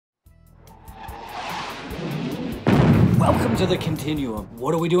Welcome to the Continuum.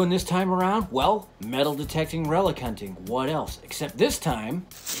 What are we doing this time around? Well, metal detecting relic hunting. What else? Except this time,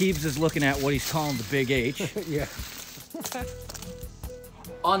 Keebs is looking at what he's calling the big H. Yeah.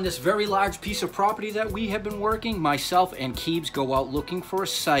 On this very large piece of property that we have been working, myself and Keebs go out looking for a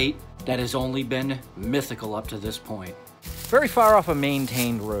site that has only been mythical up to this point. Very far off a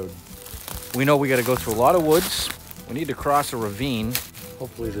maintained road. We know we gotta go through a lot of woods. We need to cross a ravine.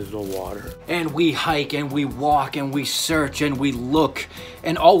 Hopefully there's no water. And we hike and we walk and we search and we look.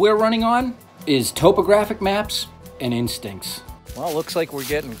 And all we're running on is topographic maps and instincts. Well, looks like we're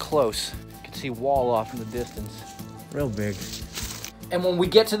getting close. You can see wall off in the distance. Real big. And when we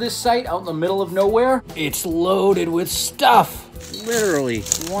get to this site out in the middle of nowhere, it's loaded with stuff. Literally,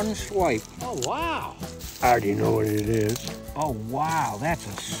 one swipe. Oh, wow. I already know what it is. Oh, wow, that's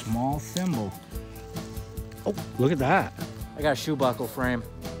a small thimble. Oh, look at that. I got a shoe buckle frame.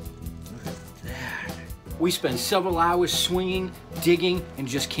 Look at that. We spend several hours swinging, digging, and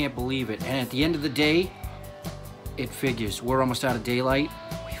just can't believe it. And at the end of the day, it figures. We're almost out of daylight.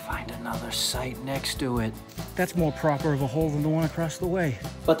 We find another site next to it. That's more proper of a hole than the one across the way.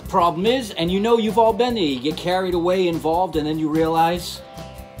 But the problem is, and you know you've all been there, you get carried away, involved, and then you realize,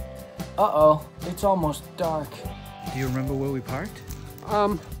 uh-oh, it's almost dark. Do you remember where we parked?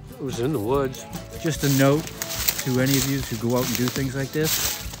 It was in the woods. Just a note to any of you who go out and do things like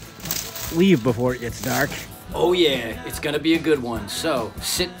this. Leave before it gets dark. Oh yeah, it's gonna be a good one. So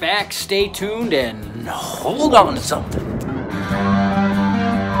sit back, stay tuned, and hold on to something.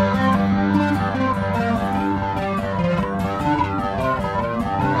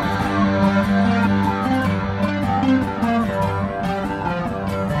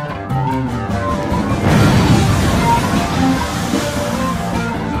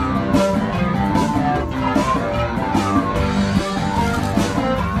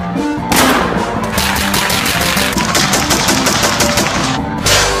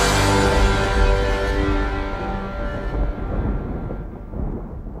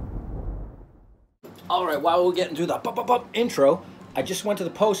 All right, while we're getting through the intro, I just went to the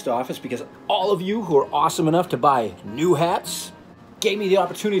post office because all of you who are awesome enough to buy new hats gave me the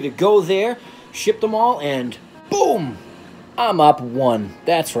opportunity to go there, ship them all, and boom, I'm up one.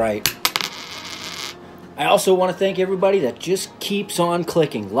 That's right. I also want to thank everybody that just keeps on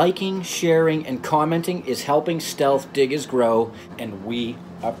clicking. Liking, sharing, and commenting is helping Stealth Diggers grow, and we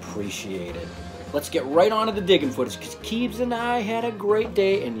appreciate it. Let's get right on to the digging footage, because Keebs and I had a great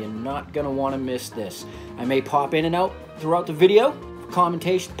day, and you're not going to want to miss this. I may pop in and out throughout the video for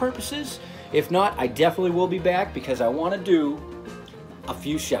commentation purposes. If not, I definitely will be back, because I want to do a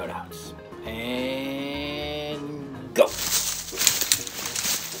few shout-outs. And go! It's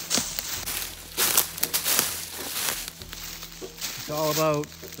all about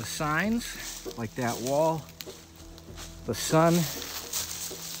the signs, like that wall, the sun,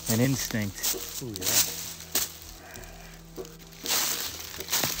 and instinct. Oh, yeah.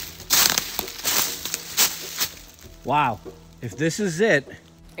 Wow, if this is it.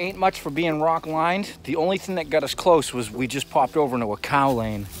 Ain't much for being rock lined. The only thing that got us close was we just popped over into a cow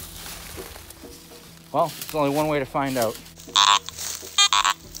lane. Well, there's only one way to find out.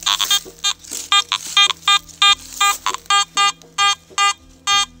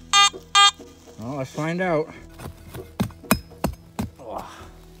 Well, let's find out.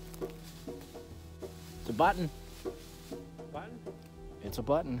 It's a button. Button? It's a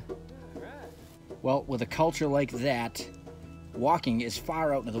button. All right. Well, with a culture like that, walking as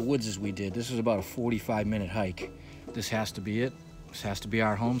far out into the woods as we did, this was about a 45-minute hike. This has to be it. This has to be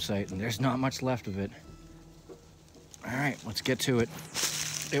our home site, and there's not much left of it. All right, let's get to it.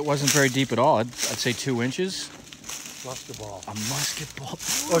 It wasn't very deep at all. I'd say 2 inches. Musket ball. A musket ball.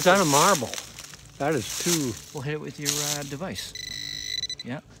 Oh, is that a marble? That is too. We'll hit it with your device.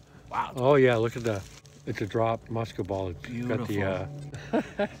 Yeah. Wow. Oh, yeah, look at the. It's a drop musket ball. It's Beautiful. got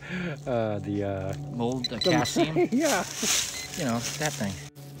the Mold, the cast seam. Yeah. You know, that thing.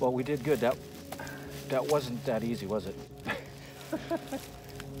 Well, we did good. That wasn't that easy, was it?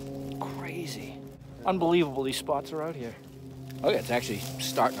 Crazy. Unbelievable these spots are out here. Oh yeah, it's actually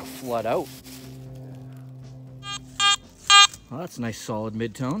starting to flood out. Well, that's a nice solid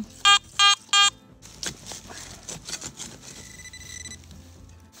mid-tone.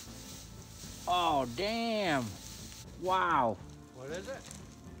 Oh, damn. Wow. What is it?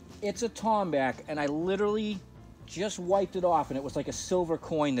 It's a tomback, and I literally just wiped it off, and it was like a silver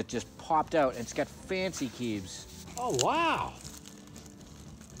coin that just popped out, and it's got fancy Keebs. Oh, wow.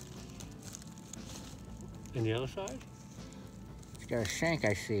 And the other side? It's got a shank,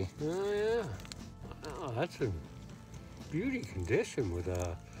 I see. Oh, yeah. Oh, that's in beauty condition with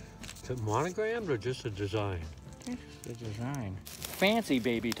a... Is it monogrammed or just a design? This is the design. Fancy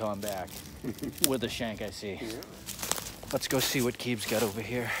baby Tom back with a shank, I see. Yeah. Let's go see what Keebs got over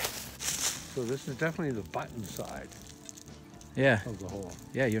here. So this is definitely the button side Yeah. of the hole.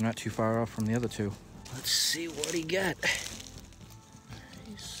 Yeah, you're not too far off from the other two. Let's see what he got.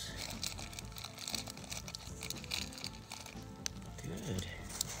 Nice. Good.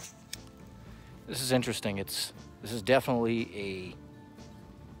 This is interesting. This is definitely a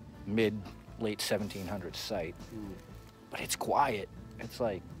late 1700s site, but it's quiet. It's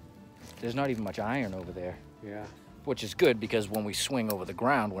like there's not even much iron over there. Yeah. Which is good because when we swing over the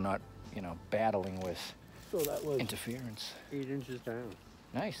ground, we're not, you know, battling with So that was interference. 8 inches down.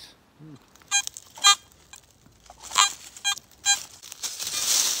 Nice.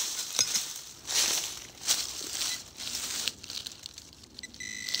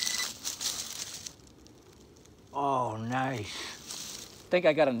 Oh, nice. Think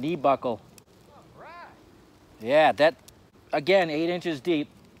I got a knee buckle. Yeah, that, again, 8 inches deep.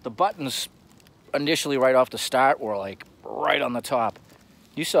 The buttons initially right off the start were like right on the top.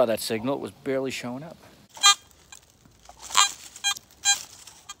 You saw that signal, it was barely showing up.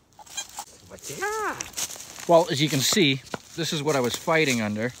 Yeah. Well, as you can see, this is what I was fighting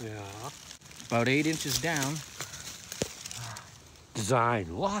under. Yeah. About 8 inches down.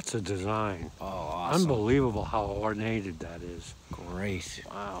 Design, lots of design. Oh, awesome. Unbelievable how ornated that is. Great.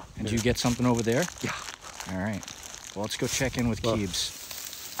 Wow. And do you get something over there? Yeah. All right. Well, let's go check in with Well,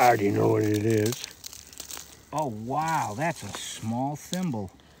 Keebs. I already know what it is. Oh, wow. That's a small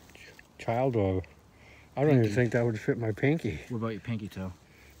thimble. Child or I don't even think that would fit my pinky. What about your pinky toe?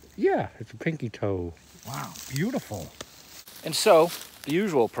 Yeah, it's a pinky toe. Wow. Beautiful. And so, the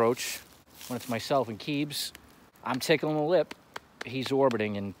usual approach, when it's myself and Keebs, I'm tickling the lip. He's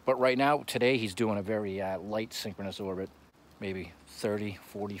orbiting, but right now, today, he's doing a very light synchronous orbit, maybe 30,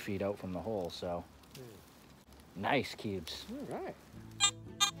 40 feet out from the hole, so. Nice, Keebs. All right.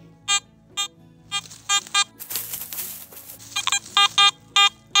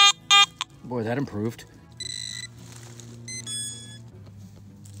 Boy, that improved.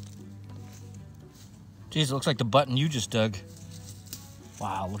 Geez, it looks like the button you just dug.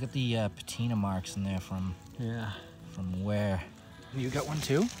 Wow, look at the patina marks in there from where? You got one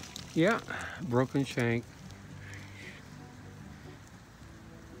too? Yeah, broken shank.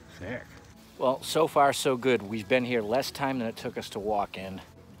 Sick. Well, so far so good. We've been here less time than it took us to walk in.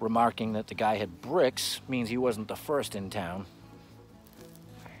 Remarking that the guy had bricks means he wasn't the first in town.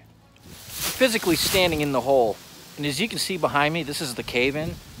 Physically standing in the hole, and as you can see behind me, this is the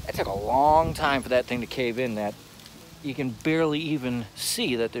cave-in. It took a long time for that thing to cave in that you can barely even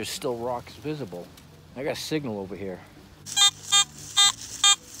see that there's still rocks visible. I got a signal over here.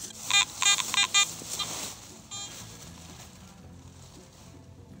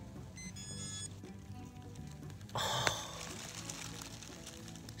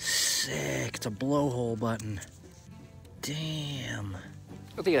 Sick. It's a blowhole button. Damn.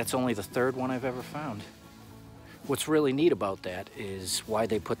 I think that's only the third one I've ever found. What's really neat about that is why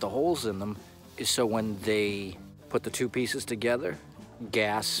they put the holes in them is so when they put the two pieces together,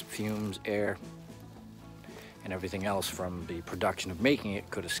 gas, fumes, air, and everything else from the production of making it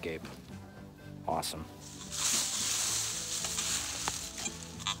could escape. Awesome.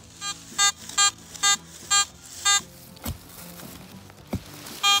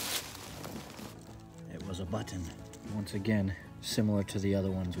 It was a button. Once again, similar to the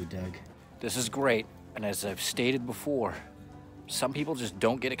other ones we dug. This is great, and as I've stated before, some people just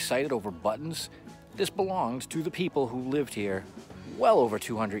don't get excited over buttons. This belongs to the people who lived here well over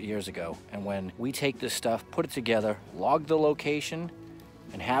 200 years ago. And when we take this stuff, put it together, log the location,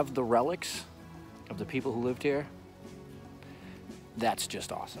 and have the relics of the people who lived here, that's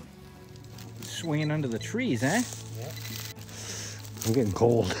just awesome. Swinging under the trees, eh? I'm getting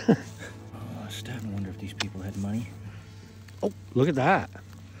cold. Oh, starting to wonder if these people had money. Oh, look at that.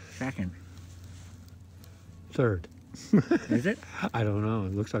 Second. Third. Is it? I don't know.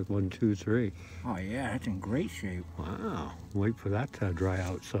 It looks like 1, 2, 3. Oh, yeah, that's in great shape. Wow. Wait for that to dry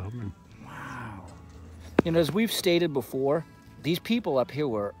out some. Wow. You know, as we've stated before, these people up here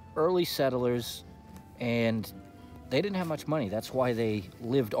were early settlers and they didn't have much money. That's why they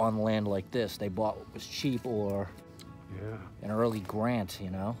lived on land like this. They bought what was cheap or an early grant, you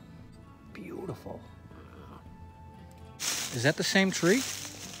know? Beautiful. Is that the same tree?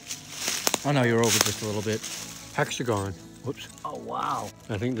 Oh, no, you're over just a little bit. Hexagon. Whoops. Oh, wow.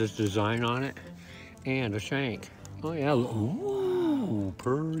 I think there's design on it and a shank. Oh, yeah. Ooh,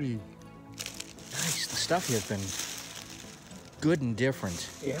 pretty. Nice. The stuff here has been good and different.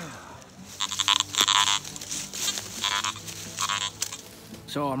 Yeah.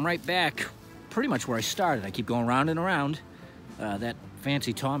 So I'm right back pretty much where I started. I keep going round and around. That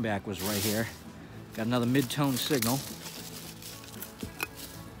fancy tomback was right here. Got another mid-tone signal.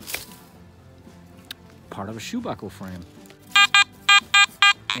 Part of a shoe buckle frame.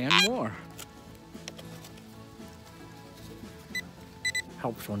 And more.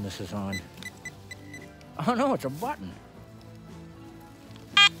 Helps when this is on. Oh no, it's a button.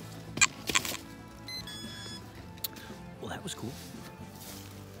 Well, that was cool.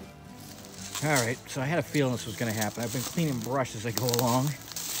 All right, so I had a feeling this was gonna happen. I've been cleaning brush as I go along.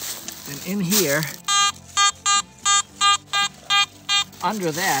 And in here,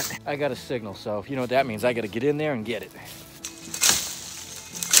 under that, I got a signal. So if you know what that means, I gotta get in there and get it.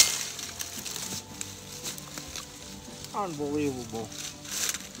 Unbelievable.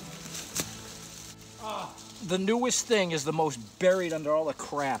 Oh, the newest thing is the most buried under all the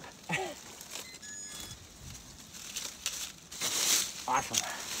crap. Awesome.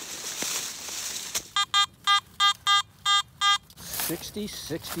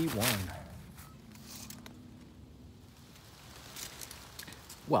 6061.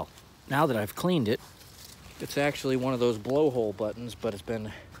 Well, now that I've cleaned it, it's actually one of those blowhole buttons, but it's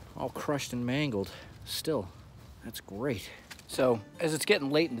been all crushed and mangled. Still, that's great. So, as it's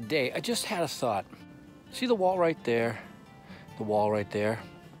getting late in the day, I just had a thought. See the wall right there? The wall right there?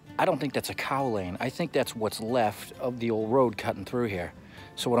 I don't think that's a cow lane. I think that's what's left of the old road cutting through here.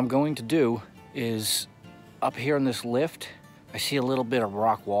 So what I'm going to do is, up here in this lift, I see a little bit of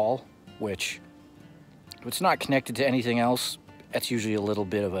rock wall, which, if it's not connected to anything else, that's usually a little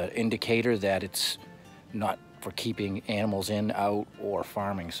bit of an indicator that it's not for keeping animals in, out, or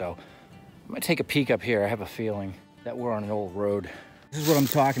farming. So I'm gonna take a peek up here. I have a feeling that we're on an old road. This is what I'm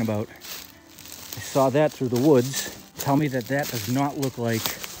talking about. I saw that through the woods. Tell me that that does not look like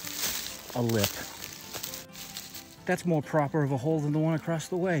a lip. That's more proper of a hole than the one across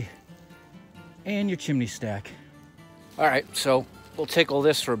the way. And your chimney stack. All right, so we'll tickle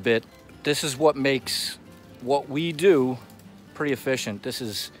this for a bit. This is what makes what we do pretty efficient. This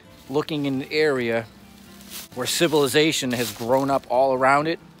is looking in an area where civilization has grown up all around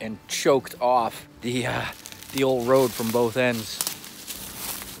it and choked off the old road from both ends.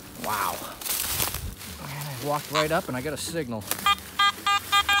 Wow. And I walked right up and I got a signal.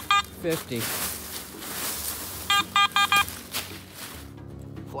 50.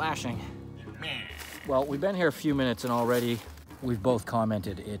 Flashing. Well, we've been here a few minutes and already we've both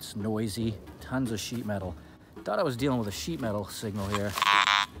commented it's noisy, tons of sheet metal. Thought I was dealing with a sheet metal signal here,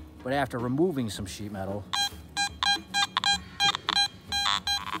 but after removing some sheet metal,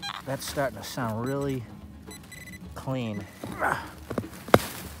 that's starting to sound really clean.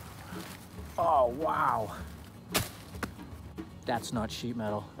 Oh, wow. That's not sheet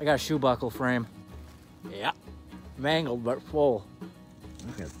metal. I got a shoe buckle frame. Yeah, mangled but full.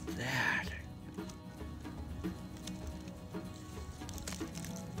 Look at that.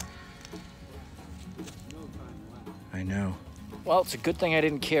 I know. Well, it's a good thing I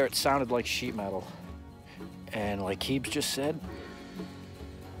didn't care. It sounded like sheet metal. And like Keebs just said,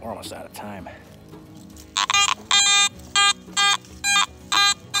 we're almost out of time.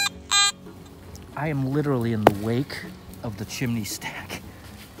 I am literally in the wake of the chimney stack.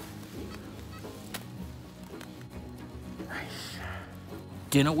 Nice.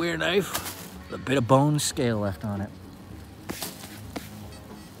 Dinnerware knife, with a bit of bone scale left on it.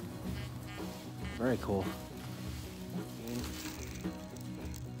 Very cool.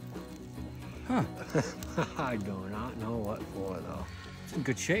 Huh. I do not know what for, though. It's in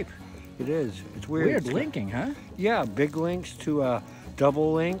good shape. It is. It's weird. Weird linking, huh? Yeah, big links to a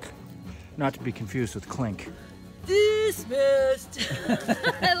double link. Not to be confused with clink. Dismissed.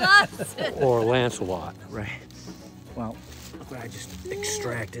 I lost it. Or Lancelot. Right. Well, look what I just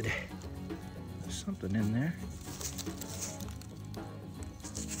extracted. There's something in there.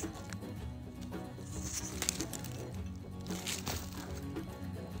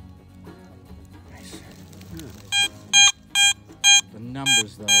 Nice. The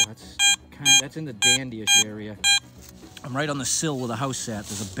numbers, though, that's in the dandyish area. I'm right on the sill where the house sat.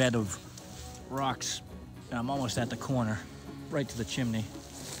 There's a bed of rocks. I'm almost at the corner, right to the chimney.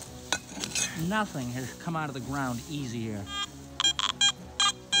 Nothing has come out of the ground easy here.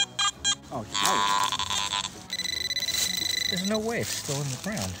 Oh, there's no way it's still in the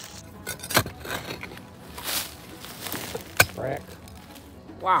ground. Crack.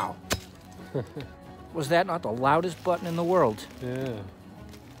 Wow. Was that not the loudest button in the world? Yeah.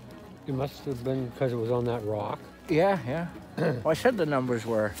 It must have been because it was on that rock. Yeah, yeah. Well, I said the numbers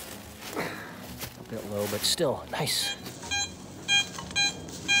were a bit low, but still, nice.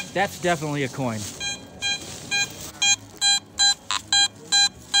 That's definitely a coin.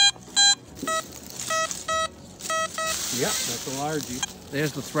 Yep, that's a largie.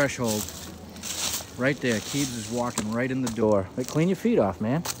 There's the threshold. Right there. Keebs is walking right in the door. Hey, clean your feet off,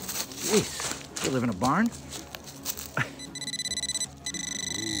 man. Jeez. You live in a barn?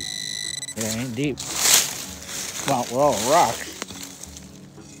 Yeah, it ain't deep. Well, we're all rocks.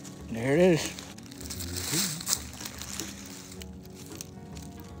 There it is.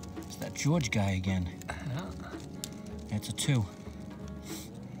 It's that George guy again. Yeah. It's a 2.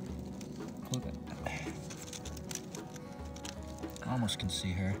 Look at almost can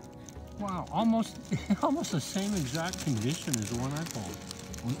see her. Wow, almost the same exact condition as the one I pulled.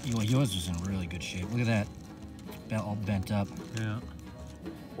 Well, yours was in really good shape. Look at that. All bent up. Yeah.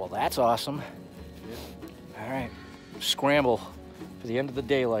 Well, that's awesome. All right, scramble for the end of the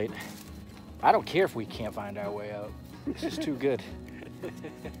daylight. I don't care if we can't find our way out. This is too good.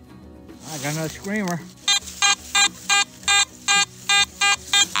 I got another screamer.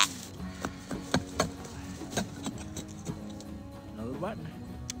 Another button.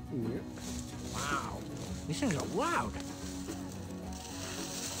 Yep. Wow, these things are loud.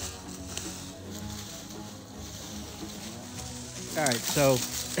 All right, so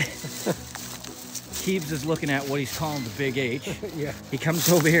Keebs is looking at what he's calling the big H. Yeah. He comes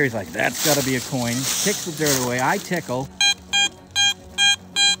over here, he's like, that's gotta be a coin. Kicks the dirt away, I tickle.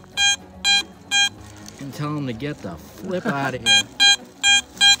 And tell him to get the flip out of here.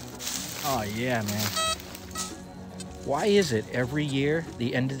 Oh yeah, man. Why is it every year,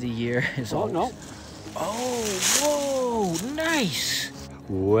 the end of the year is always... no. Oh, whoa, nice.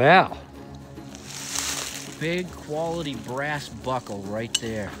 Well. Big quality brass buckle right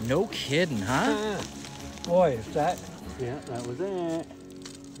there. No kidding, huh? Boy, is that... Yeah, that was it.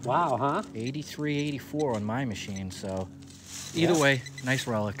 Wow, huh? 83, 84 on my machine, so... Either way, nice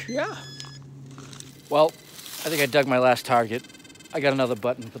relic. Yeah. Well, I think I dug my last target. I got another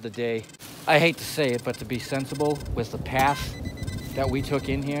button for the day. I hate to say it, but to be sensible with the path that we took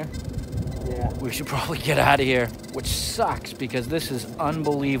in here, Yeah. we should probably get out of here, which sucks because this is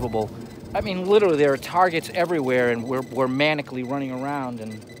unbelievable. I mean, literally, there are targets everywhere, and we're manically running around.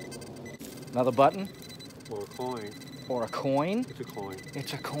 And another button? Or a coin. Or a coin? It's a coin.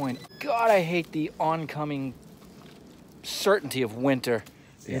 It's a coin. God, I hate the oncoming certainty of winter.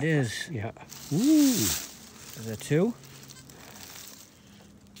 It is. Yeah. Ooh. Is it 2?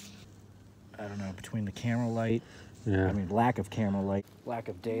 I don't know, between the camera light, Yeah. I mean, lack of camera light, lack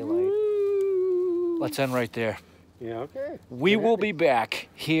of daylight. Let's end right there. Yeah, okay. We will be back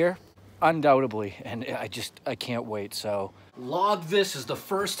here, undoubtedly, and I can't wait, so. Log this is the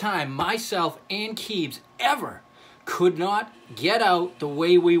first time myself and Keebs ever could not get out the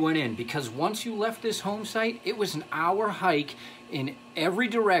way we went in, because once you left this home site, it was an hour hike in every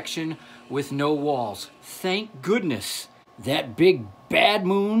direction with no walls. Thank goodness that big bad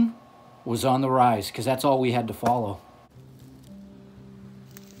moon was on the rise, because that's all we had to follow.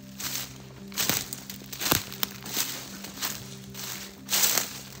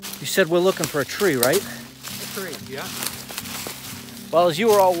 You said we're looking for a tree, right? A tree, yeah. Well, as you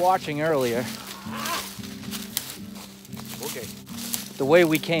were all watching earlier, Okay. the way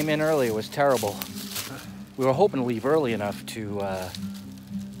we came in earlier was terrible. We were hoping to leave early enough to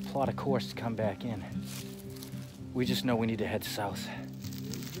plot a course to come back in. We just know we need to head south.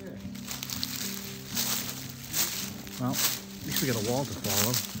 Well, at least we got a wall to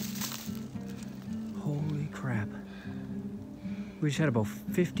follow. Holy crap. We just had about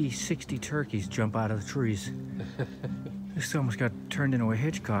 50, 60 turkeys jump out of the trees. This almost got turned into a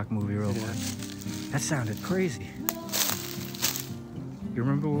Hitchcock movie real quick. That sounded crazy. You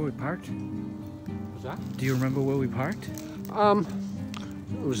remember where we parked? What's that? Do you remember where we parked?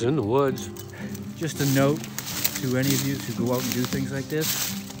 It was in the woods. Just a note to any of you who go out and do things like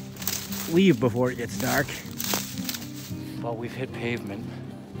this. Leave before it gets dark. Well, we've hit pavement,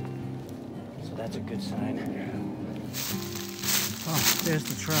 so that's a good sign. Oh, there's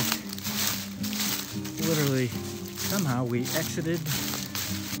the truck. Literally, somehow we exited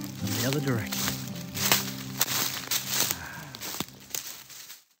the other direction.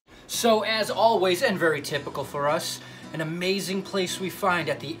 So, as always, and very typical for us, an amazing place we find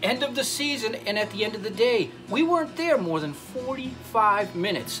at the end of the season and at the end of the day. We weren't there more than 45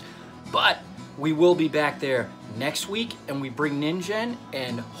 minutes, but we will be back there next week, and we bring Ninja,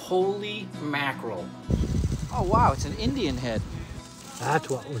 and holy mackerel. Oh wow, it's an Indian head. That's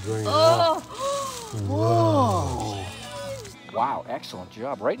what was ringing Oh, Whoa. Wow, excellent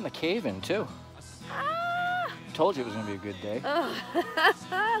job. Right in the cave-in, too. Told you it was going to be a good day.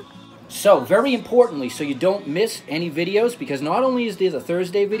 So, very importantly, so you don't miss any videos, because not only is there the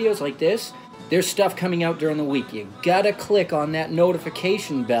Thursday videos like this, there's stuff coming out during the week. You gotta click on that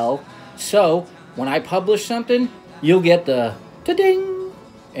notification bell, so when I publish something, you'll get the ta-ding,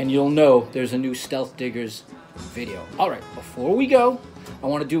 and you'll know there's a new Stealth Diggers video. All right, before we go, I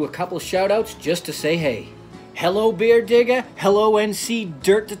want to do a couple of shout outs just to say hey. Hello Bear Digger, hello NC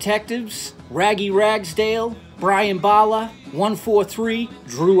Dirt Detectives, Raggy Ragsdale, Brian Bala, 143,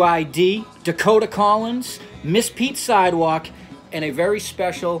 Drew ID, Dakota Collins, Miss Pete Sidewalk, and a very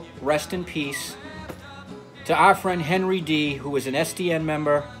special rest in peace to our friend Henry D, who is an SDN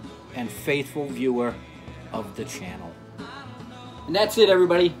member and faithful viewer of the channel. And that's it,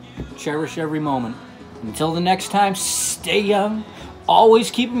 everybody. Cherish every moment. Until the next time, stay young, always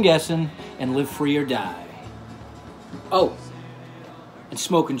keep them guessing, and live free or die. Oh, and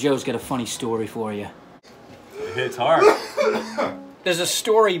Smokin' Joe's got a funny story for you. It hits hard. There's a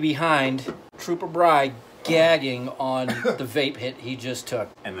story behind Trooper Bry gagging on the vape hit he just took.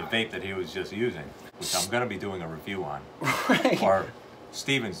 And the vape that he was just using, which I'm going to be doing a review on. Right. Or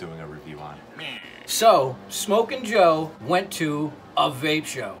Steven's doing a review on. So, Smokin' Joe went to a vape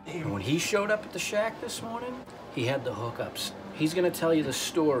show. And when he showed up at the shack this morning, he had the hookups. He's going to tell you the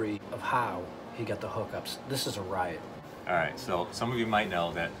story of how he got the hookups. This is a riot. All right, so some of you might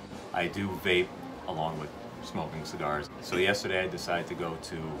know that I do vape along with smoking cigars. So yesterday I decided to go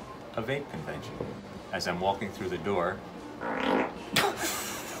to a vape convention. As I'm walking through the door,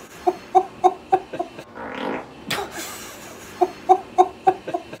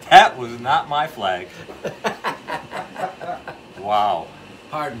 that was not my flag. Wow.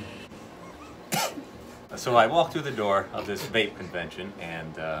 Pardon. So I walked through the door of this vape convention,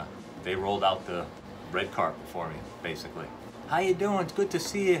 and they rolled out the red carpet for me, basically. How you doing? It's good to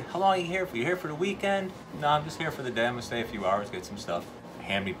see you. How long are you here for? You here for the weekend? No, I'm just here for the day. I'm gonna stay a few hours, get some stuff.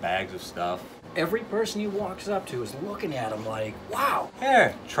 Hand me bags of stuff. Every person he walks up to is looking at him like, wow.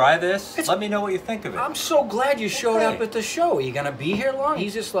 Here, try this. Let me know what you think of it. I'm so glad you showed up Hey. at the show. Are you going to be here long?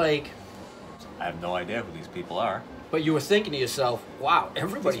 He's just like, I have no idea who these people are. but you were thinking to yourself, wow,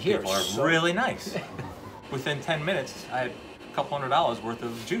 everybody These here people is are so really nice. Within 10 minutes, I had a couple $100 worth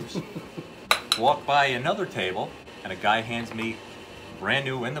of juice. Walk by another table, and a guy hands me, brand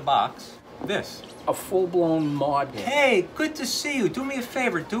new in the box, this. a full-blown mod. Hey, good to see you. Do me a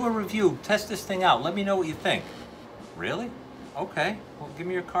favor, do a review, test this thing out. Let me know what you think. Really? Okay. Well, give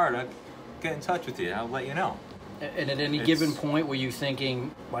me your card. I'll get in touch with you. I'll let you know. And at any given point, were you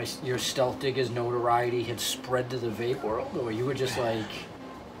thinking your Stealth Digger's notoriety had spread to the vape world, or you were just like...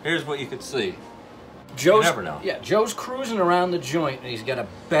 Here's what you could see. Joe's, never know. Yeah, Joe's cruising around the joint, and he's got a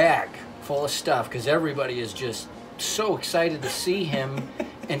bag full of stuff, because everybody is just so excited to see him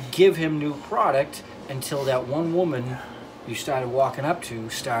and give him new product, until that one woman you started walking up to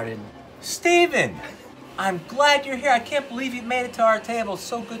started... Steven! I'm glad you're here. I can't believe you made it to our table. It's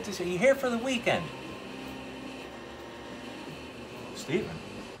so good to see you. You're here for the weekend. Steven?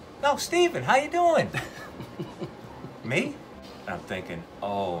 No, Steven, how you doing? Me? And I'm thinking,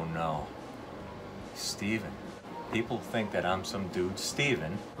 oh no. Steven. People think that I'm some dude,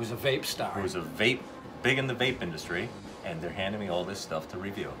 Steven, Who's a vape star. who's a vape, big in the vape industry, and they're handing me all this stuff to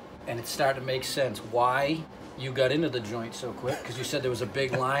review. And it started to make sense why you got into the joint so quick, because you said there was a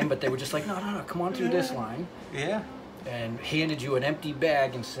big line, but they were just like, no, come on through this line. Yeah. And handed you an empty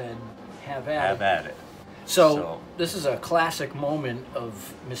bag and said, have at Have it. at it. So this is a classic moment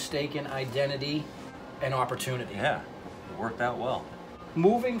of mistaken identity and opportunity. Yeah, it worked out well.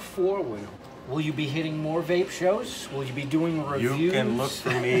 Moving forward, will you be hitting more vape shows? Will you be doing reviews? You can look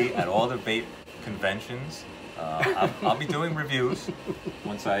for me at all the vape conventions. I'll be doing reviews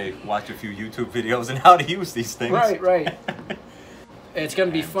once I watch a few YouTube videos on how to use these things. Right. It's going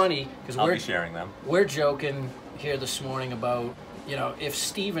to be funny because I'll be sharing them. We're joking here this morning about, if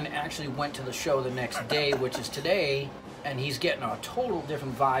Steven actually went to the show the next day, which is today, and he's getting a total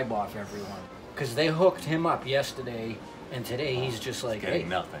different vibe off everyone. Because they hooked him up yesterday, and today he's just like, Getting hey.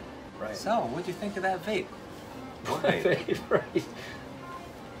 nothing. Right. So, what'd you think of that vape? What vape? Right.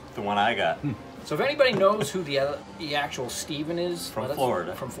 The one I got. So if anybody knows who the actual Steven is... From let us-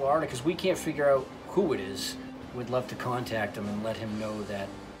 Florida. From Florida, because we can't figure out who it is, we'd love to contact him and let him know that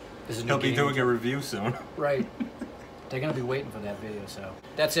this is a new He'll be game. doing a review soon. Right. They're going to be waiting for that video, so...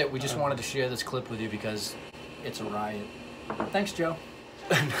 That's it. We just wanted to share this clip with you because it's a riot. Thanks, Joe.